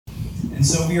And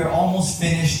so we are almost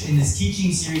finished in this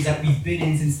teaching series that we've been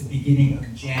in since the beginning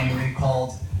of January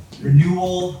called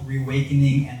Renewal,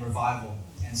 Reawakening, and Revival.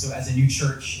 And so as a new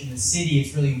church in the city,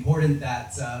 it's really important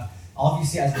that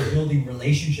obviously as we're building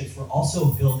relationships, we're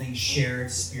also building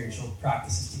shared spiritual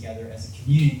practices together as a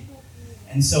community.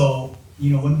 And so,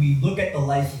 when we look at the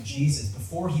life of Jesus,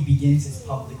 before he begins his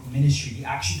public ministry, he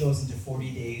actually goes into 40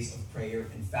 days of prayer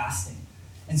and fasting.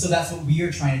 And so that's what we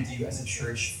are trying to do as a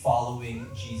church following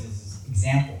Jesus'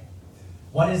 example.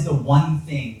 What is the one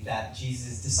thing that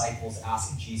Jesus' disciples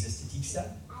asked Jesus to teach them?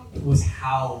 It was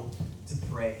how to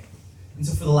pray. And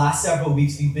so for the last several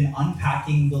weeks, we've been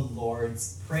unpacking the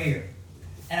Lord's Prayer.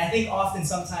 And I think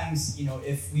sometimes,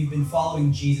 if we've been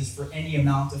following Jesus for any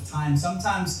amount of time,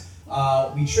 sometimes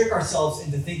we trick ourselves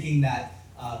into thinking that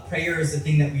prayer is the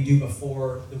thing that we do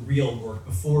before the real work,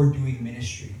 before doing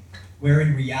ministry. Where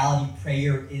in reality,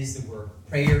 prayer is the work.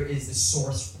 Prayer is the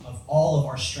source of all of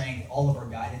our strength, all of our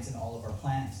guidance, and all of our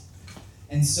plans.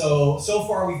 And so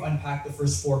far we've unpacked the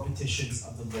first 4 petitions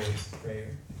of the Lord's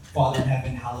Prayer. Father in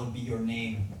heaven, hallowed be your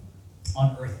name,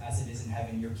 on earth as it is in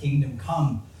heaven. Your kingdom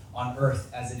come on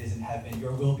earth as it is in heaven.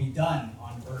 Your will be done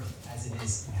on earth as it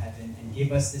is in heaven. And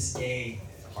give us this day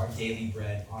our daily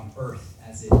bread on earth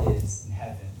as it is in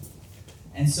heaven.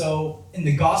 And so in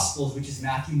the Gospels, which is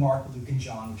Matthew, Mark, Luke, and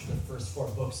John, which are the first 4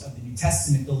 books of the New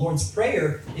Testament, the Lord's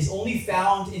Prayer is only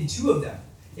found in 2 of them.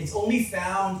 It's only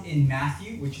found in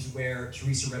Matthew, which is where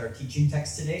Teresa read our teaching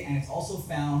text today, and it's also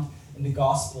found in the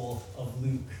Gospel of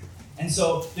Luke. And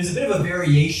so there's a bit of a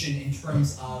variation in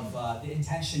terms of the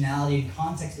intentionality and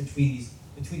context between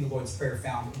the Lord's Prayer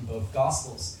found in both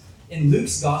Gospels. In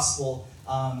Luke's Gospel,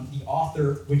 the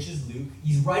author, which is Luke,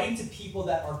 he's writing to people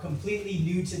that are completely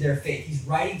new to their faith. He's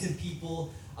writing to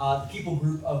people, the people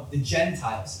group of the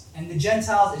Gentiles. And the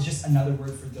Gentiles is just another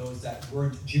word for those that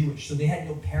weren't Jewish. So they had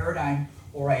no paradigm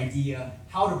or idea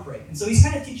how to pray. And so he's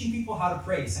kind of teaching people how to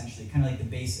pray, essentially, kind of like the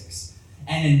basics.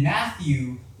 And in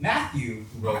Matthew,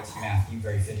 who wrote Matthew,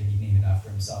 very fitting, he named it after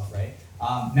himself, right?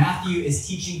 Matthew is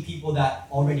teaching people that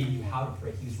already knew how to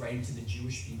pray. He was writing to the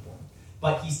Jewish people.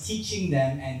 But he's teaching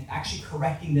them and actually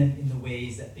correcting them in the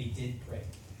ways that they did pray.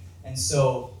 And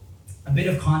so a bit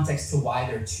of context to why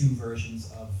there are 2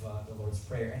 versions of the Lord's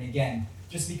Prayer. And again,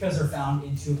 just because they're found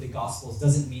in 2 of the Gospels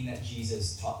doesn't mean that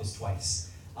Jesus taught this twice.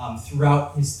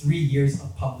 Throughout his 3 years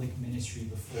of public ministry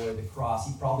before the cross,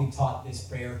 he probably taught this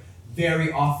prayer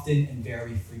very often and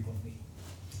very frequently.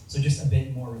 So just a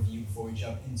bit more review before we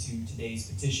jump into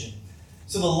today's petition.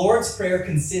 So the Lord's Prayer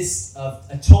consists of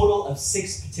a total of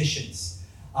 6 petitions.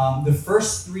 The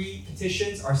first 3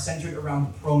 petitions are centered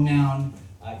around the pronoun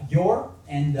your,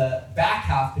 and the back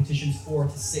half, petitions 4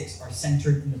 to 6, are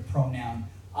centered in the pronoun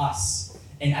us.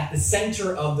 And at the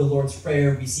center of the Lord's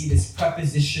Prayer, we see this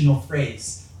prepositional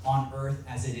phrase, on earth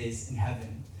as it is in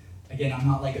heaven. Again, I'm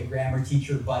not like a grammar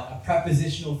teacher, but a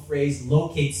prepositional phrase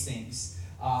locates things.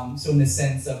 So in the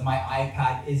sense of my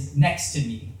iPad is next to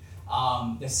me.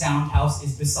 The sound house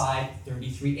is beside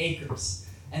 33 acres.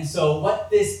 And so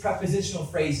what this prepositional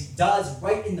phrase does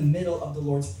right in the middle of the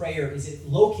Lord's Prayer is it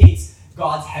locates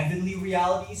God's heavenly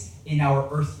realities in our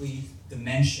earthly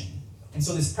dimension. And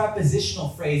so this prepositional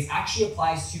phrase actually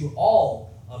applies to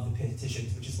all of the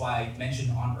petitions, which is why I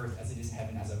mentioned on earth as it is in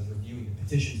heaven as I was reviewing the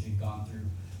petitions we've gone through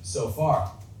so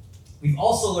far. We've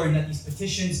also learned that these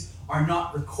petitions are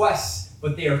not requests,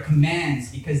 but they are commands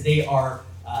because they are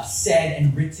said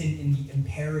and written in the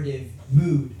imperative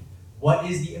mood. What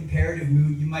is the imperative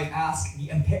mood, you might ask? The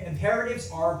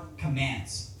imperatives are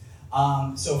commands.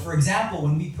 So for example,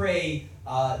 when we pray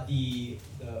the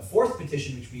 4th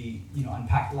petition, which we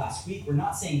unpacked last week, we're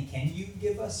not saying, can you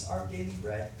give us our daily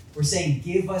bread? We're saying,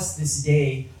 give us this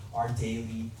day our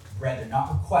daily bread. They're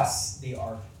not requests, they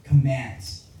are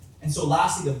commands. And so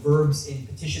lastly, the verbs in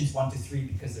petitions 1 to 3,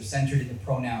 because they're centered in the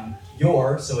pronoun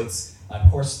your, so it's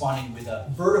corresponding with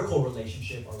a vertical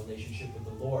relationship or relationship with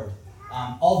the Lord.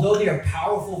 Although they are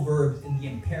powerful verbs in the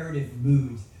imperative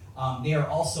mood, they are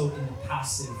also in the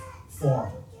passive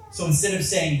form. So instead of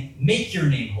saying, make your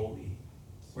name holy,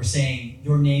 we're saying,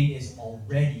 your name is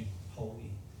already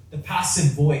holy. The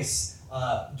passive voice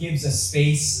gives us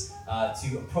space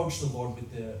to approach the Lord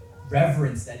with the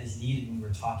reverence that is needed when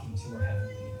we're talking to our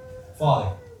Heavenly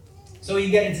Father. So you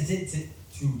get into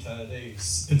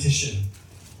today's petition.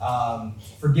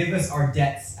 Forgive us our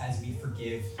debts as we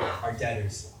forgive our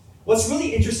debtors. What's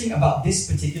really interesting about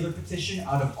this particular petition,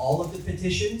 out of all of the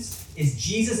petitions, is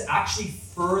Jesus actually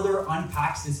further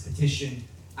unpacks this petition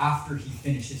after he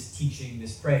finishes teaching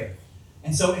this prayer.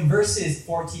 And so in verses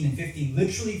 14 and 15,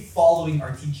 literally following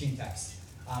our teaching text,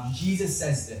 Jesus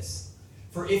says this: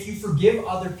 For if you forgive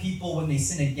other people when they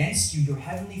sin against you, your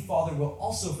heavenly Father will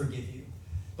also forgive you.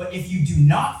 But if you do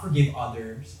not forgive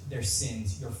others their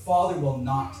sins, your Father will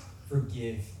not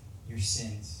forgive your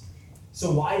sins.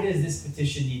 So why does this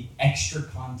petition need extra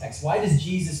context? Why does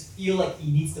Jesus feel like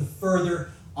he needs to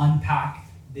further unpack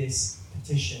this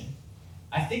petition?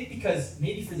 I think because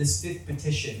maybe for this fifth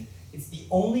petition, it's the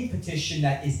only petition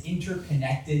that is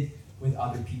interconnected with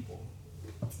other people.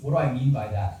 What do I mean by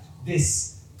that?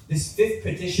 This fifth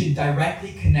petition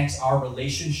directly connects our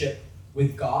relationship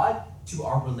with God to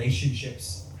our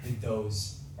relationships with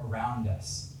those around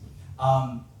us.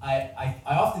 I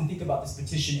often think about this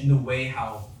petition in the way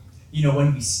how,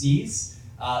 when we sneeze,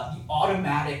 the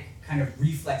automatic kind of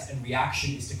reflex and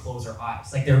reaction is to close our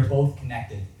eyes. Like they're both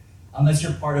connected. Unless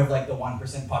you're part of like the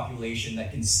 1% population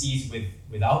that can sneeze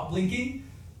without blinking.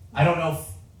 I don't know if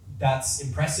that's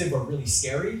impressive or really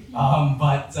scary,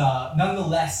 but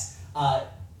nonetheless,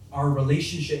 our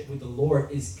relationship with the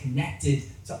Lord is connected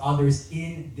to others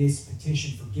in this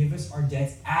petition. Forgive us our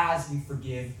debts as we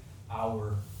forgive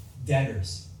our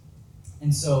debtors.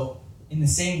 And so, in the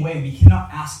same way, we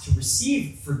cannot ask to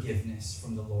receive forgiveness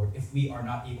from the Lord if we are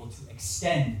not able to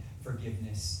extend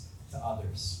forgiveness to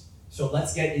others. So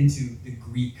let's get into the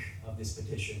Greek of this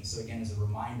petition. So again, as a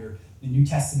reminder, the New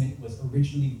Testament was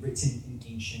originally written in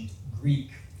ancient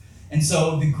Greek. And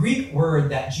so the Greek word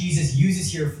that Jesus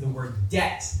uses here for the word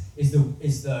debt is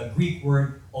the Greek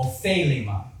word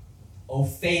ophelema.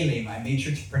 Ophelema. I made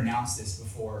sure to pronounce this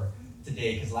before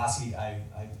today because last week I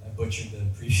butchered the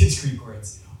previous Greek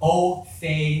words.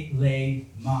 Ophelema.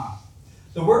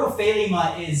 The word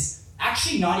ophelema is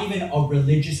actually not even a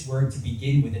religious word to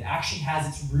begin with. It actually has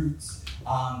its roots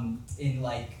in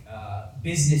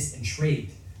business and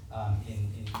trade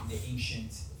in the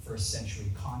ancient first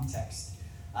century context.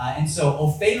 And so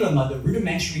ophelema, the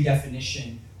rudimentary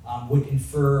definition, would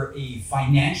infer a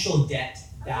financial debt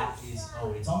that is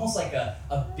owed. It's almost like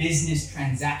a business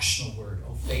transactional word,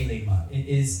 ophelema. It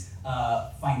is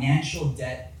financial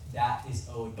debt that is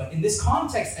owed. But in this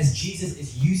context, as Jesus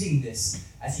is using this,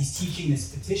 as he's teaching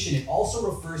this petition, it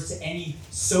also refers to any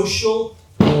social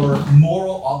or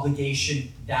moral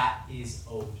obligation that is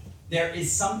owed. There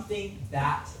is something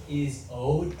that is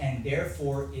owed and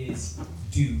therefore is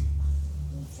due.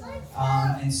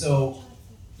 And so,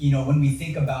 when we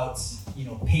think about,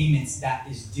 payments that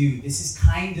is due, this is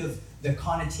kind of the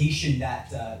connotation that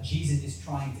Jesus is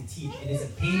trying to teach. It is a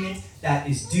payment that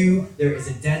is due, there is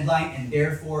a deadline, and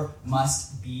therefore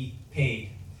must be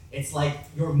paid. It's like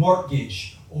your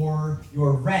mortgage, or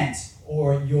your rent,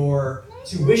 or your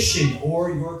tuition,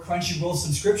 or your Crunchyroll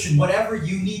subscription, whatever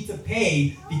you need to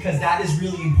pay, because that is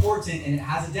really important and it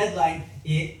has a deadline,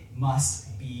 it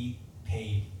must be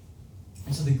paid.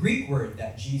 And so the Greek word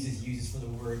that Jesus uses for the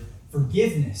word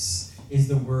forgiveness is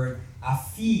the word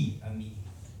aphiemi,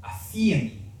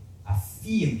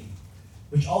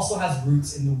 which also has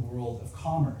roots in the world of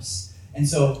commerce. And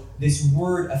so this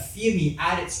word aphiemi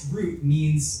at its root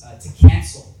means to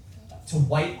cancel, to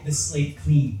wipe the slate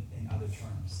clean, in other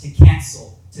terms. To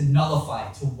cancel, to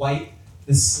nullify, to wipe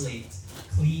the slate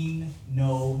clean,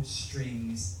 no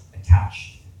strings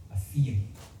attached. Aphiemi.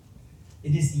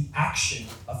 It is the action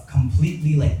of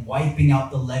completely wiping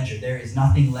out the ledger. There is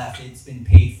nothing left. It's been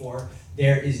paid for.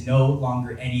 There is no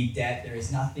longer any debt. There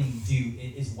is nothing due.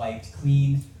 It is wiped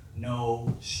clean,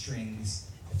 no strings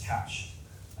attached.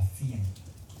 Aphiemi.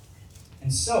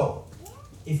 And so,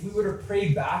 if we were to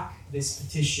pray back this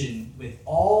petition with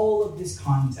all of this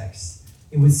context,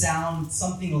 it would sound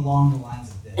something along the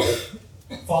lines of this.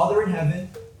 Father in heaven,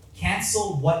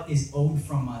 cancel what is owed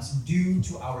from us due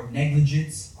to our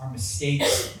negligence, our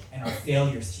mistakes, and our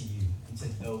failures to you and to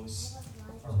those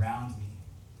around me.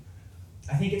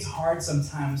 I think it's hard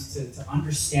sometimes to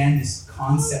understand this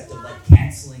concept of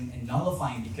canceling and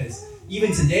nullifying, because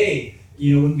even today,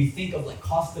 when we think of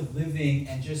cost of living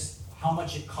and just how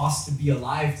much it costs to be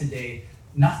alive today,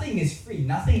 nothing is free.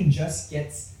 Nothing just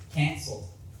gets canceled.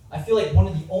 I feel like one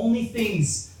of the only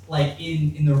things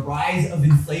in the rise of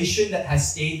inflation that has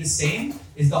stayed the same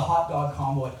is the hot dog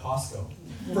combo at Costco.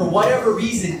 For whatever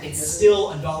reason, it's still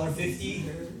 $1.50.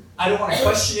 I don't want to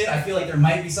question it. I feel like there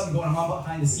might be something going on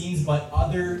behind the scenes, but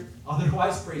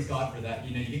otherwise, praise God for that.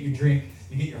 You get your drink,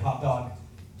 you get your hot dog.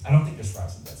 I don't think there's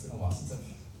fries, but that's been a while since no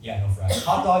fries.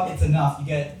 Hot dog, it's enough. You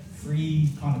get free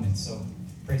condiments, so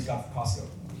praise God for Costco.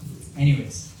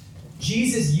 Anyways,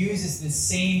 Jesus uses this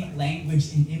same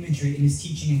language and imagery in his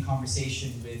teaching and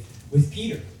conversation with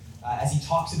Peter as he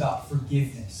talks about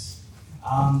forgiveness.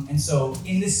 And so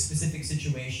in this specific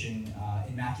situation,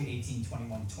 in Matthew 18,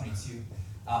 21, 22,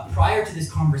 prior to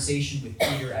this conversation with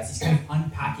Peter, as he's kind of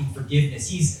unpacking forgiveness,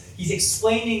 he's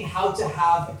explaining how to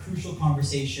have a crucial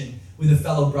conversation with a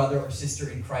fellow brother or sister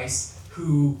in Christ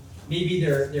who maybe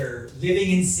they're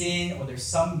living in sin, or there's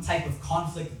some type of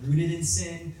conflict rooted in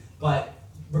sin. But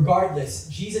regardless,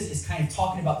 Jesus is kind of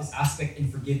talking about this aspect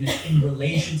in forgiveness in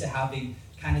relation to having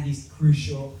kind of these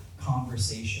crucial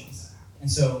conversations. And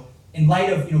so, in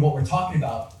light of what we're talking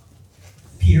about,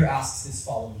 Peter asks this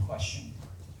following question.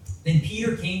 Then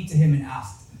Peter came to him and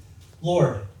asked,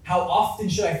 "Lord, how often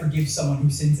should I forgive someone who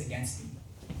sins against me?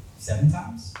 7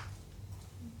 times?"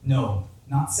 "No,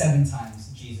 not 7 times,"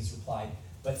 Jesus replied,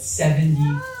 "but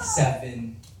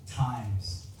 77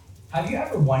 times." Have you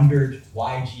ever wondered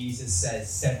why Jesus says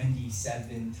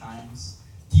 77 times?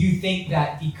 Do you think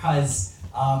that because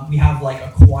we have like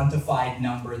a quantified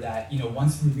number that,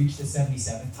 once we reach the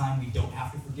 77th time, we don't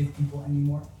have to forgive people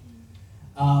anymore?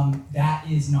 That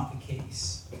is not the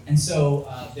case. And so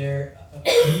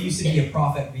he used to be a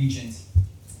prophet regent,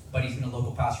 but he's been a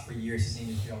local pastor for years. His name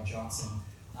is Gerald Johnson.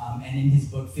 And in his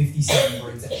book, 57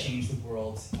 Words That Changed the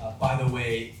World, by the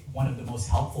way, one of the most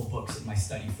helpful books in my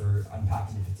study for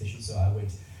unpacking the petition, so I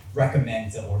would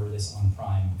recommend to order this on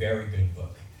Prime. Very good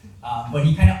book. But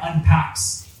he kind of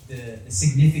unpacks the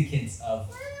significance of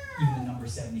even the number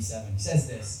 77. He says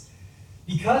this: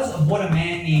 "Because of what a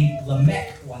man named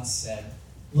Lamech once said,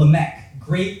 Lamech,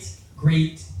 great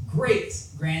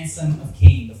grandson of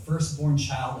Cain, the firstborn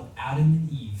child of Adam and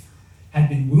Eve, had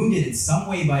been wounded in some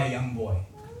way by a young boy.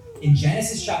 In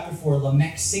Genesis chapter 4,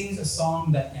 Lamech sings a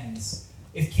song that ends,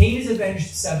 'If Cain is avenged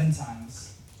 7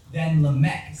 times, then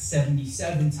Lamech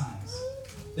 77 times.'"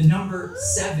 The number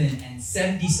 7 and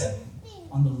 77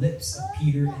 on the lips of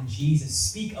Peter and Jesus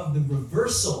speak of the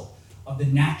reversal of the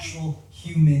natural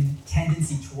human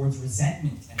tendency towards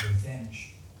resentment and revenge.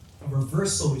 A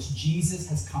reversal which Jesus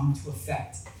has come to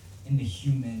effect in the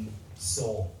human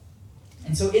soul.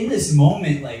 And so in this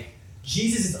moment,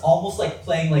 Jesus is almost like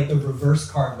playing like the reverse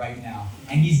card right now.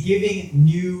 And he's giving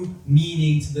new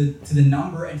meaning to the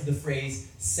number and to the phrase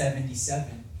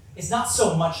 77. It's not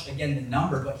so much, again, the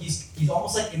number, but he's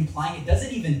almost like implying it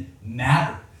doesn't even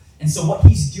matter. And so what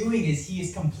he's doing is he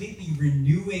is completely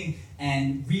renewing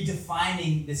and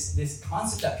redefining this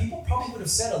concept that people probably would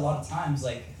have said a lot of times,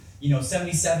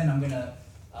 77, I'm going to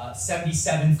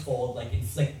 77-fold,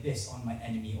 inflict this on my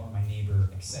enemy or my neighbor,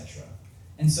 etc.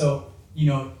 And so,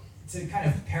 to kind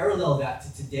of parallel that to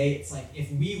today, it's like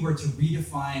if we were to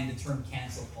redefine the term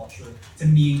cancel culture to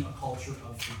mean a culture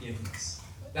of forgiveness.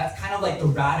 That's kind of like the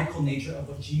radical nature of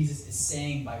what Jesus is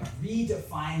saying by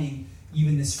redefining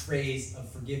even this phrase of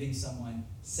forgiving someone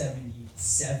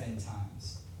 77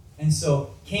 times. And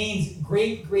so Cain's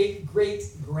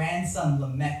great-grandson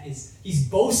Lamech he's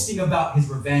boasting about his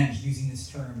revenge using this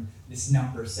term, this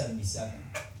number 77.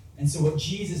 And so what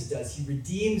Jesus does, he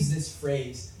redeems this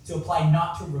phrase to apply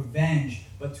not to revenge,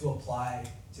 but to apply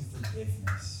to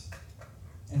forgiveness.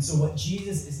 And so what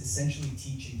Jesus is essentially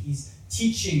teaching, he's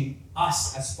teaching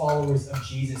us as followers of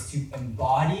Jesus to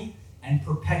embody and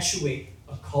perpetuate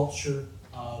a culture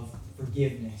of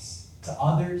forgiveness to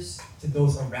others, to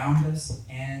those around us,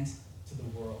 and to the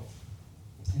world.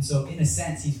 And so in a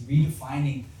sense, he's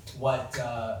redefining what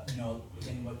I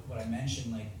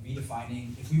mentioned,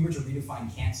 redefining, if we were to redefine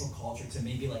cancel culture to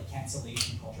maybe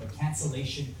cancellation culture,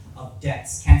 cancellation of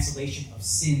debts, cancellation of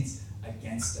sins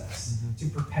against us, to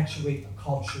perpetuate a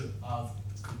culture of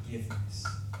forgiveness.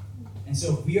 And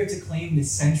so if we are to claim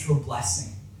this central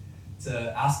blessing,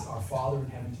 to ask our Father in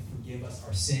heaven to forgive us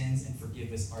our sins and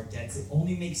forgive us our debts, it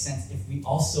only makes sense if we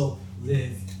also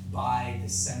live by the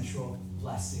central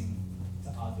blessing to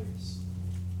others.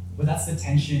 But that's the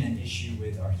tension and issue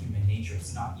with our human nature.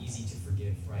 It's not easy to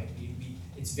forgive, right?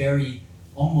 It's very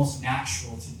almost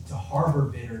natural to harbor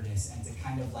bitterness and to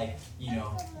kind of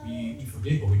we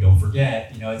forgive but we don't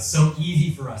forget. It's so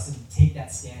easy for us to take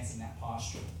that stance and that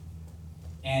posture.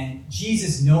 And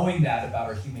Jesus, knowing that about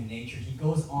our human nature, he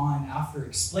goes on, after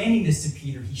explaining this to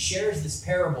Peter, he shares this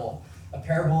parable. A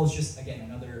parable is just, again,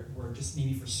 another word just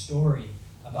maybe for story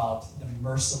about the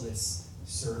merciless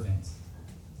servant.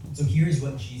 So here's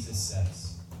what Jesus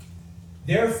says.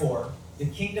 "Therefore, the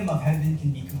kingdom of heaven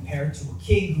can be compared to a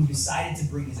king who decided to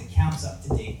bring his accounts up to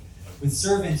date with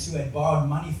servants who had borrowed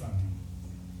money from him.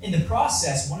 In the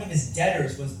process, one of his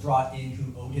debtors was brought in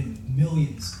who owed him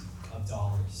millions of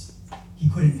dollars. He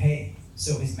couldn't pay,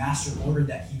 so his master ordered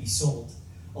that he be sold,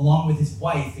 along with his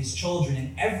wife, his children,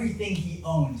 and everything he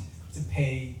owned to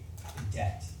pay the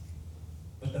debt.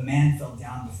 But the man fell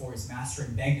down before his master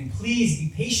and begged him, 'Please be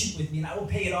patient with me and I will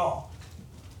pay it all.'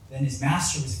 Then his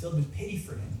master was filled with pity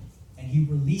for him, and he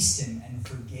released him and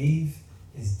forgave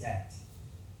his debt.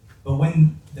 But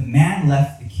when the man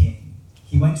left the king,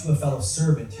 he went to a fellow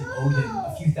servant who owed him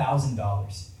a few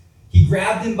 $1,000s. He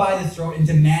grabbed him by the throat and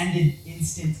demanded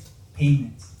instant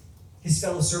payment. His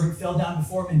fellow servant fell down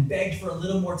before him and begged for a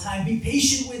little more time. "Be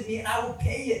patient with me and I will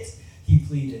pay it," he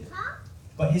pleaded.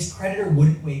 But his creditor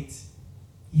wouldn't wait.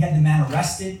 He had the man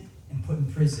arrested and put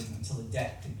in prison until the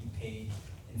debt could be paid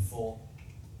in full.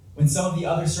 When some of the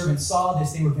other servants saw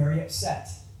this, they were very upset.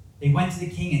 They went to the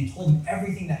king and told him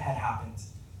everything that had happened.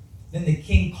 Then the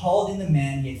king called in the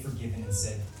man he had forgiven and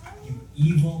said, "You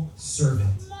evil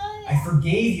servant, I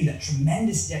forgave you that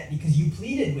tremendous debt because you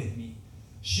pleaded with me.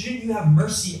 Shouldn't you have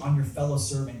mercy on your fellow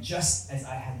servant just as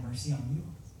I had mercy on you?"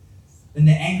 Then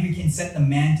the angry king sent the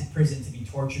man to prison to be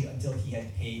tortured until he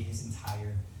had paid his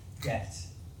entire debt.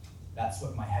 That's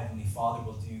what my heavenly Father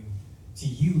will do to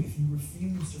you if you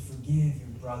refuse to forgive your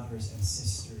brothers and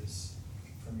sisters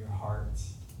from your heart.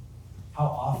 How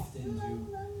often do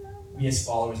we as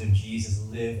followers of Jesus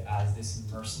live as this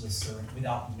merciless servant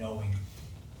without knowing?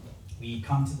 We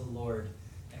come to the Lord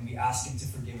and we ask him to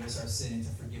forgive us our sin and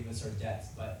to forgive us our debts,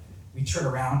 but we turn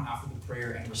around after the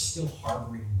prayer and we're still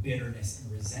harboring bitterness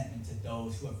and resentment to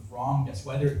those who have wronged us,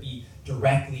 whether it be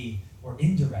directly or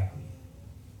indirectly.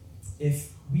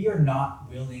 If we are not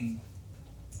willing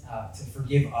to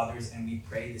forgive others and we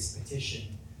pray this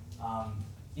petition,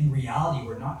 in reality,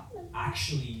 we're not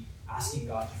actually asking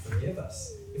God to forgive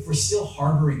us. If we're still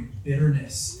harboring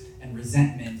bitterness and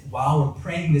resentment while we're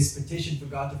praying this petition for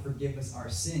God to forgive us our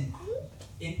sin,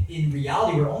 in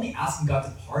reality, we're only asking God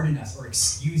to pardon us or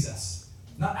excuse us,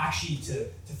 not actually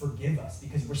to forgive us,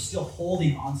 because we're still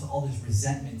holding on to all this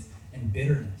resentment and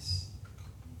bitterness.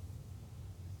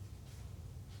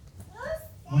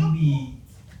 When we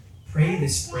pray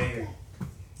this prayer,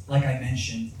 like I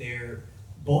mentioned,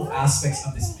 both aspects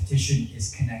of this petition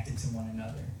is connected to one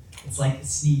another. It's like a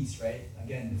sneeze, right?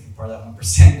 Again, if you're part of that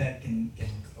 1% that can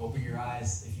open your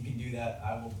eyes, if you can do that,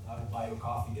 I will buy you a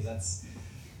coffee, because that's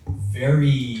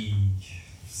very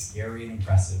scary and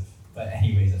impressive. But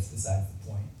anyways, that's beside the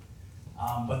point.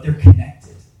 But they're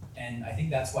connected. And I think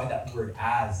that's why that word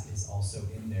 "as" is also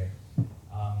in there.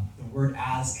 The word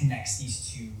 "as" connects these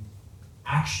two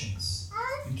actions.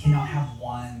 You cannot have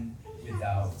one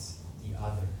without the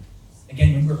other.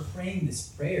 Again, when we're praying this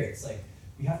prayer, it's like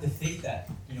we have to think that,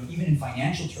 even in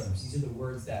financial terms, these are the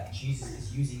words that Jesus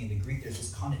is using in the Greek. There's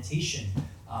this connotation,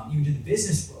 even to the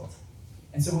business world.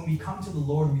 And so when we come to the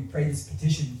Lord and we pray this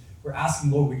petition, we're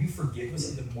asking, Lord, will you forgive us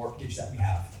of the mortgage that we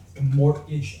have, the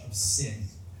mortgage of sin?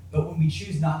 But when we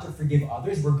choose not to forgive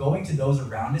others, we're going to those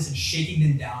around us and shaking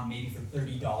them down maybe for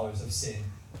 $30 of sin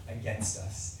against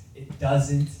us. It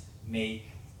doesn't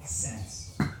make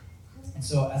sense. And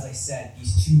so, as I said,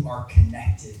 these two are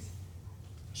connected.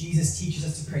 Jesus teaches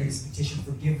us to pray this petition,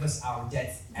 "Forgive us our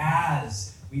debts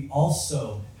as we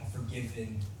also have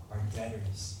forgiven our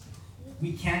debtors."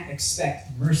 We can't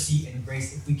expect mercy and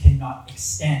grace if we cannot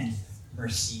extend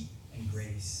mercy and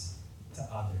grace to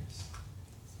others.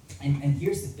 And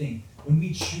here's the thing. When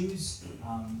we choose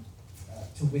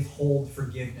to withhold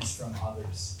forgiveness from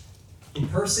others, the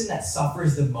person that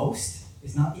suffers the most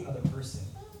is not the other person.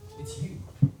 It's you.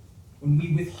 When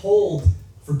we withhold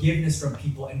forgiveness from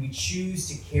people and we choose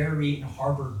to carry and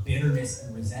harbor bitterness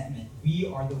and resentment, we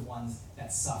are the ones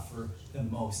that suffer the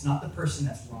most, not the person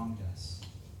that's wronged us.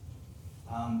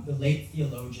 The late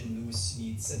theologian Lewis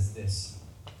Smead says this: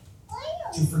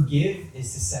 "To forgive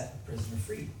is to set a prisoner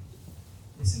free."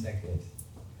 Isn't that good?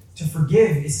 To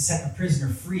forgive is to set a prisoner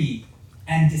free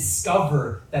and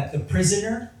discover that the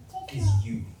prisoner is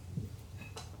you.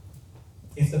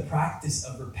 If the practice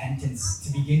of repentance,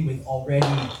 to begin with,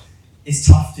 already is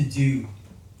tough to do,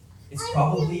 it's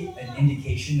probably an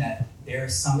indication that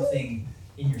there's something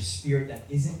in your spirit that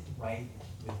isn't right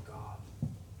with God.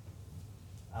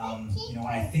 When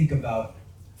I think about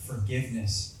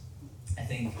forgiveness, I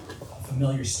think a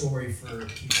familiar story for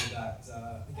people that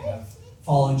have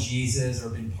followed Jesus or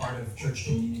been part of church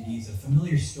communities, a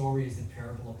familiar story is the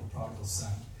parable of the prodigal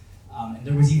son. And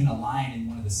there was even a line in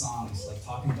one of the songs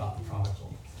talking about the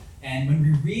prodigal. And when we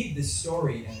read this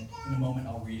story, and in a moment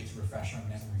I'll read it to refresh our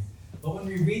memory, but when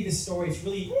we read this story, it's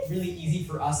really, really easy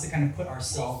for us to kind of put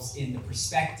ourselves in the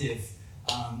perspective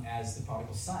as the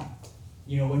prodigal son.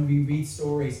 When we read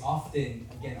stories, often,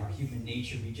 again, our human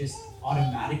nature, we just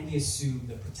automatically assume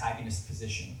the protagonist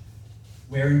position.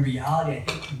 Where in reality, I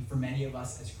think for many of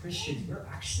us as Christians, we're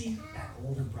actually that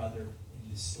older brother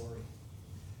in this story.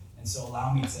 And so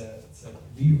allow me to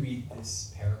reread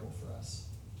this parable for us.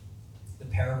 The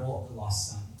parable of the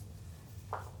lost son.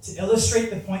 To illustrate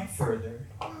the point further,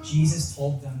 Jesus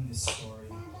told them this story.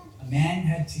 A man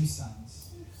had 2 sons.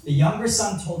 The younger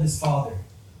son told his father,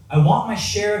 I want my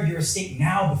share of your estate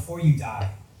now before you die."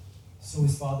 So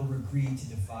his father agreed to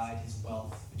divide his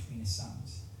wealth between his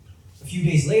sons. A few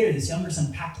days later, this younger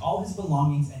son packed all his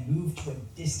belongings and moved to a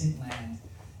distant land,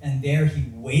 and there he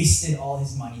wasted all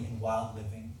his money in wild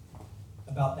living.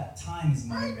 About that time, his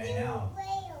money ran out,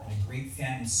 and a great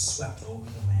famine swept over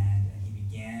the land, and he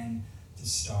began to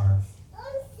starve.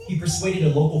 He persuaded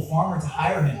a local farmer to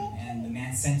hire him, and the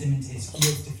man sent him into his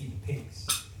fields to feed the pigs.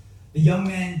 The young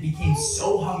man became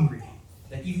so hungry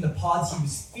that even the pods he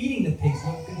was feeding the pigs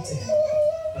looked good to him,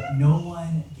 but no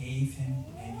one gave him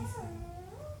anything.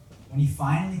 When he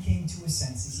finally came to his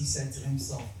senses, he said to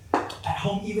himself, "At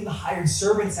home, even the hired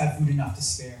servants have food enough to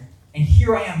spare, and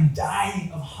here I am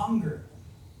dying of hunger.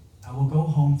 I will go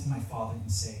home to my father and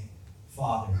say,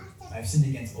 'Father, I have sinned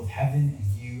against both heaven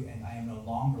and you, and I am no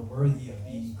longer worthy of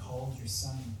being called your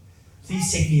son.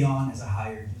 Please take me on as a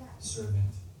hired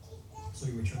servant.' So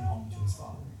he returned home to his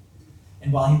father.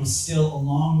 And while he was still a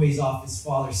long ways off, his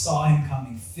father saw him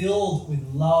coming. Filled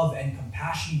with love and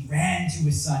compassion, he ran to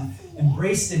his son,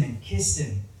 embraced him, and kissed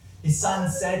him. His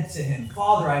son said to him,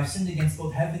 'Father, I have sinned against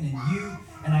both heaven and you,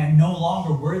 and I am no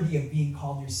longer worthy of being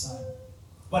called your son.'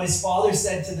 But his father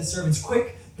said to the servants,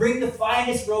 'Quick, bring the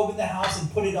finest robe in the house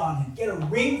and put it on him. Get a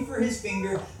ring for his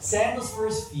finger, sandals for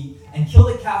his feet, and kill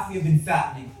the calf we have been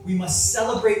fattening. We must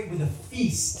celebrate with a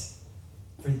feast.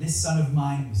 For this son of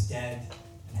mine was dead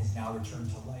and has now returned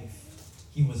to life.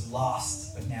 He was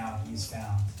lost, but now he is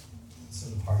found.' So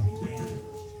the party began.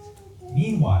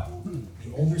 Meanwhile,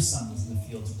 the older son was in the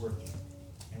fields working.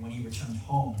 And when he returned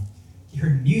home, he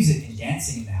heard music and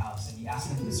dancing in the house, and he asked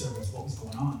one of the servants what was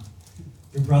going on.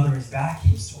 'Your brother is back,'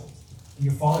 he was told, 'and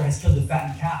your father has killed the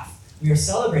fattened calf. We are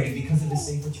celebrating because of his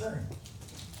safe return.'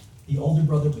 The older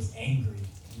brother was angry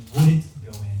and wouldn't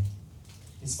go in.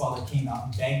 His father came out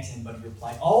and begged him, but he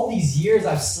replied, 'All these years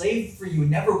I've slaved for you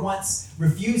and never once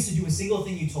refused to do a single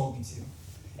thing you told me to.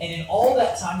 And in all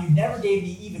that time, you never gave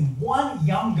me even one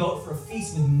young goat for a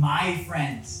feast with my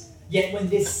friends. Yet when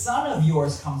this son of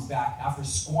yours comes back after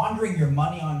squandering your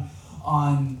money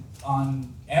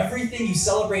on everything, you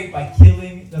celebrate by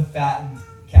killing the fattened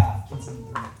calf.'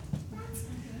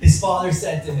 His father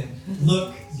said to him,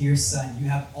 'Look, dear son, you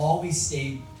have always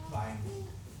stayed by me,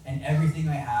 and everything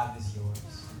I have is yours.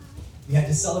 We had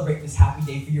to celebrate this happy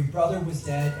day, for your brother was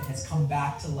dead and has come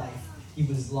back to life. He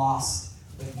was lost,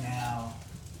 but now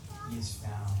he is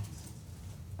found.'"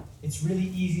 It's really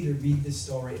easy to read this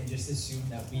story and just assume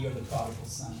that we are the prodigal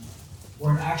son,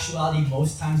 where in actuality,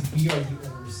 most times we are the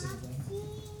older sibling.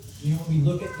 You know, when we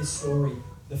look at this story,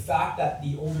 the fact that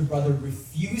the older brother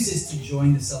refuses to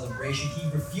join the celebration, he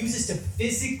refuses to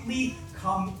physically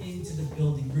come into the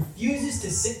building, refuses to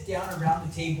sit down around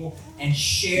the table and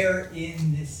share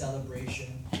in this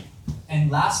celebration.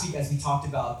 And last week, as we talked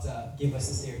about Give Us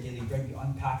This Day Our Daily Bread, we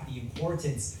unpacked the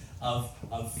importance of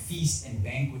feast and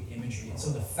banquet imagery. And so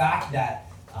the fact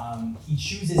that he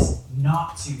chooses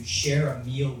not to share a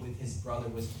meal with his brother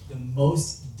was the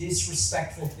most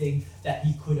disrespectful thing that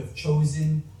he could have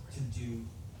chosen to do.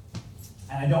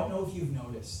 And I don't know if you've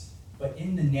noticed, but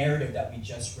in the narrative that we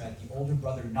just read, the older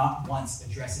brother not once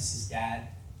addresses his dad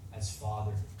as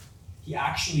father. He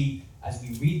actually, as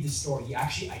we read the story, he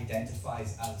actually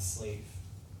identifies as a slave.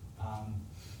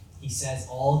 He says,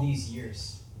 "All these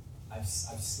years, I've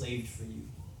slaved for you."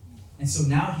 And so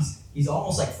now he's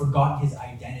almost like forgotten his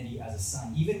identity as a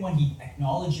son. Even when he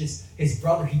acknowledges his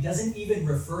brother, he doesn't even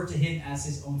refer to him as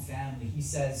his own family. He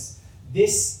says,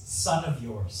 "This son of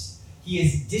yours." He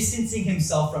is distancing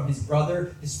himself from his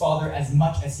brother, his father, as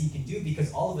much as he can do,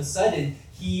 because all of a sudden,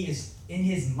 he is, in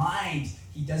his mind,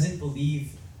 he doesn't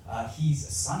believe he's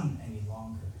a son any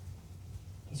longer.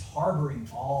 He's harboring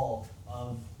all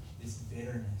of this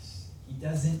bitterness. He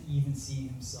doesn't even see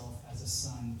himself as a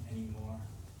son anymore.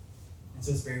 And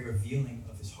so it's very revealing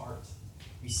of his heart.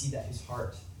 We see that his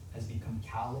heart has become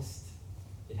calloused,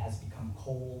 it has become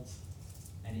cold,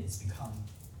 and it's become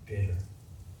bitter.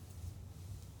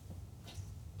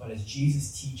 But as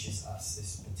Jesus teaches us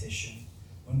this petition,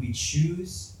 when we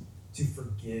choose to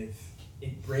forgive,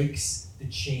 it breaks the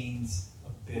chains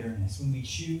of bitterness. When we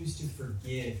choose to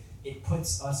forgive, it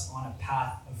puts us on a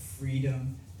path of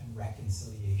freedom and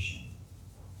reconciliation.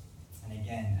 And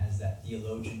again, as that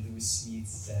theologian Lewis Smedes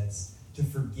says, to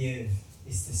forgive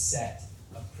is to set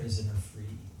a prisoner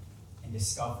free and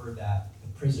discover that the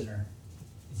prisoner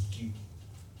is you.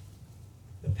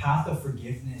 The path of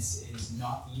forgiveness is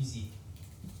not easy,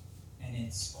 and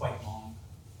it's quite long.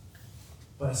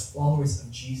 But as followers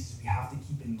of Jesus, we have to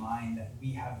keep in mind that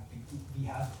we have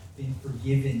been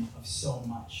forgiven of so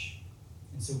much.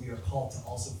 And so we are called to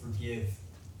also forgive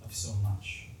of so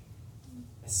much.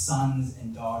 As sons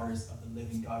and daughters of the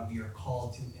living God, we are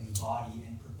called to embody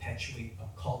and perpetuate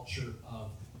a culture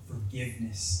of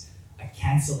forgiveness, a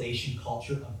cancellation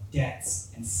culture of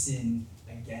debts and sin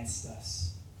against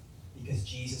us. Because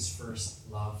Jesus first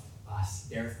loved us.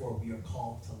 Therefore, we are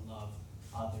called to love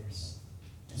others.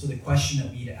 And so the question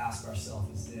that we need to ask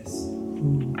ourselves is this: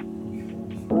 who